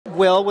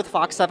Will with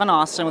Fox 7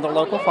 Austin, with a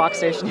local Fox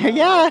station here.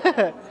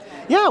 Yeah.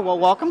 Yeah, well,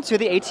 welcome to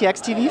the ATX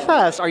TV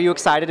Fest. Are you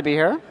excited to be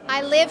here?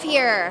 I live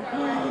here.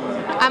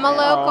 I'm a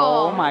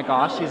local. Oh my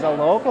gosh, she's a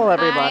local,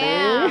 everybody.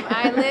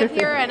 I live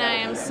here, and I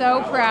am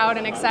so proud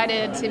and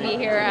excited to be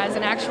here as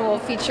an actual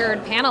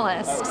featured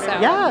panelist. So.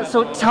 Yeah,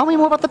 so tell me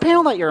more about the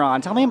panel that you're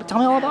on. Tell me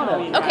all about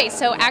it. Okay,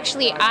 so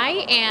actually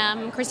I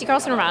am Christy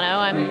Carlson Romano.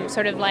 I'm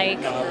sort of like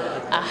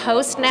a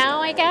host now,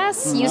 I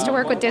guess. Used to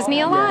work with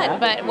Disney a lot,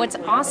 but what's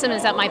awesome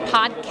is that my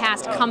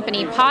podcast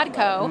company,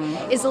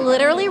 Podco, is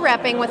literally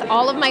repping with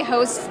all of my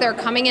hosts. They're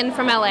coming in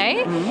from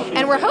LA,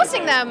 and we're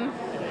hosting them.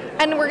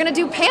 And we're going to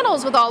do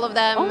panels with all of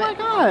them. Oh my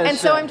gosh. And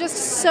so I'm just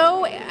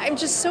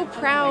so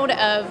proud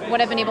of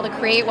what I've been able to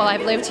create while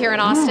I've lived here in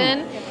Austin.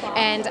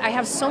 And I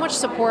have so much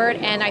support,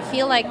 and I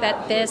feel like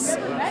that this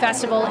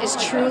festival is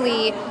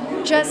truly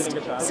just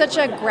such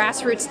a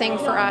grassroots thing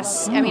for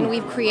us. I mean,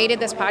 we've created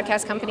this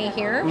podcast company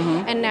here,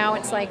 and now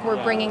it's like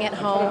we're bringing it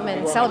home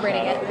and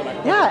celebrating it.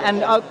 Yeah,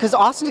 and because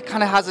Austin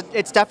kind of has,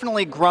 it's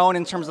definitely grown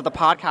in terms of the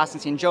podcasting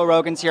scene. Joe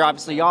Rogan's here,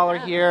 obviously y'all are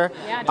here.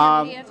 Yeah,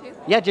 Jay Media too.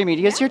 Yeah, Jay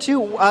Media's here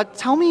too.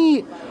 Tell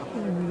me,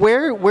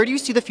 where do you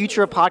see the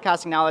future of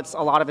podcasting now that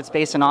a lot of it's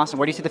based in Austin?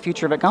 Where do you see the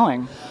future of it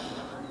going?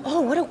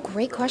 Oh, what a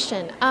great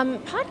question.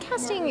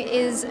 Podcasting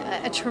is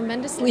a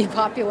tremendously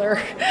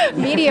popular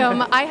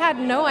medium. I had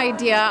no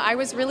idea. I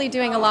was really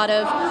doing a lot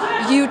of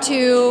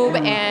YouTube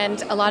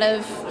and a lot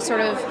of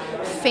sort of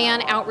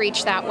fan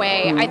outreach that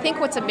way. I think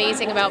what's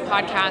amazing about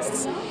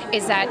podcasts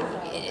is that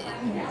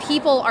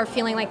people are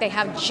feeling like they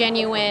have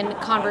genuine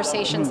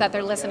conversations that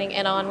they're listening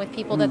in on with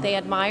people that they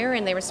admire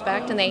and they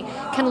respect, and they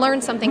can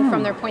learn something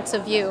from their points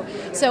of view.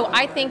 So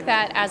I think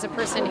that as a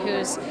person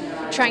who's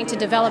trying to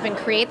develop and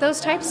create those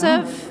types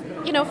of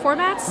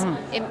formats,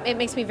 it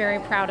makes me very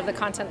proud of the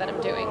content that I'm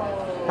doing.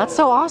 That's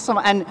so awesome.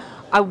 And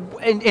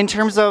in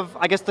terms of,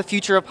 I guess, the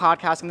future of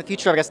podcasting, the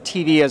future of, I guess,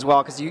 TV as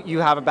well, because you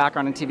have a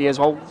background in TV as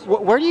well.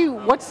 What do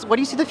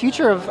you see the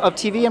future of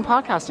TV and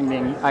podcasting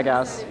being, I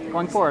guess,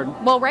 going forward?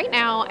 Well, right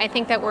now, I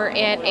think that we're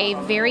at a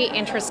very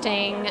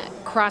interesting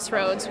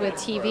crossroads with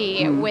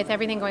TV, with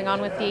everything going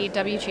on with the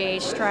WGA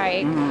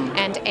strike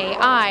and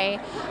AI.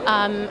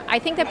 I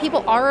think that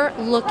people are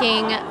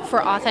looking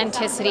for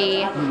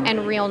authenticity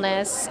and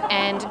realness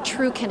and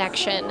true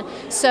connection.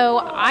 So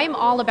I'm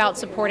all about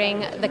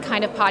supporting the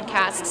kind of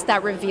podcasts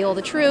that reveal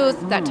the truth,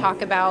 that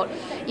talk about,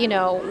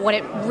 what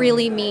it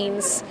really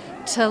means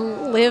to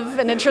live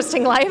an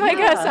interesting life, I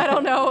guess. I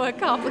don't know, a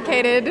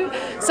complicated,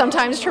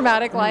 sometimes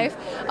traumatic life.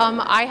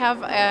 I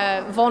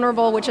have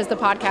Vulnerable, which is the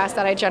podcast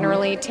that I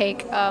generally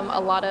take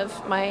a lot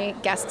of my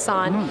guests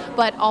on,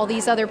 but all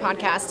these other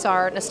podcasts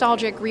are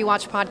nostalgic,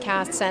 rewatch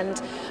podcasts, and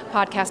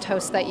podcast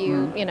hosts that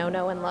you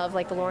know and love,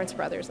 like the Lawrence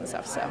brothers and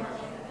stuff. So.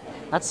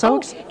 That's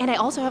so and I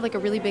also have like a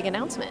really big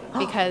announcement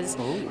because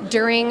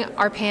during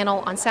our panel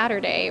on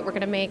Saturday, we're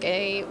going to make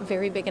a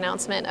very big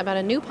announcement about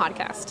a new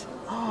podcast.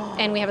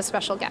 And we have a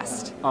special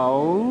guest.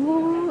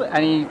 Oh,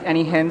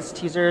 any hints,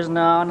 teasers?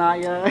 No,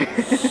 not yet.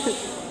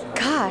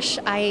 Gosh,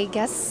 I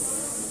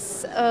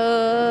guess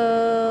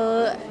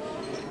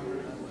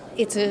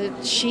it's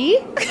a she.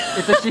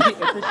 It's a she.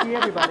 It's a she,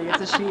 everybody.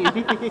 It's a she.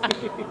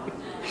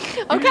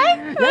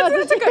 Okay,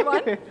 that's a good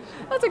one.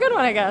 That's a good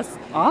one, I guess.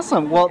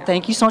 Awesome. Well,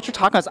 thank you so much for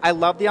talking to us. I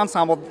love the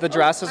ensemble. The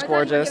dress is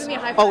gorgeous.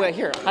 Oh, wait,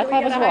 here. High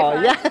five as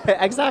well. Yeah,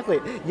 exactly.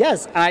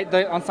 Yes,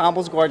 the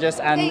ensemble's gorgeous.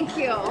 And thank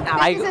you.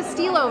 This is a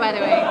Stilo, by the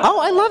way.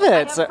 Oh, I love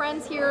it. I have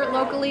friends here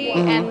locally,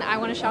 and I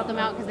want to shout them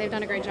out because they've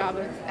done a great job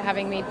of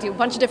having me do a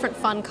bunch of different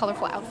fun,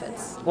 colorful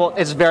outfits. Well,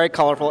 it's very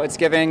colorful. It's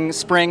giving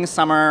spring,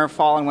 summer,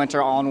 fall, and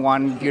winter all in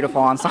one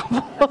beautiful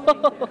ensemble.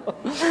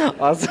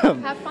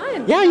 Awesome. Have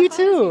fun. Yeah, you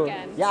too.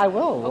 Weekend. Yeah, I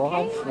will.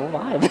 Okay. We'll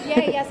vibe. Yeah,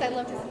 yes, I'd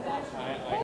love to see you.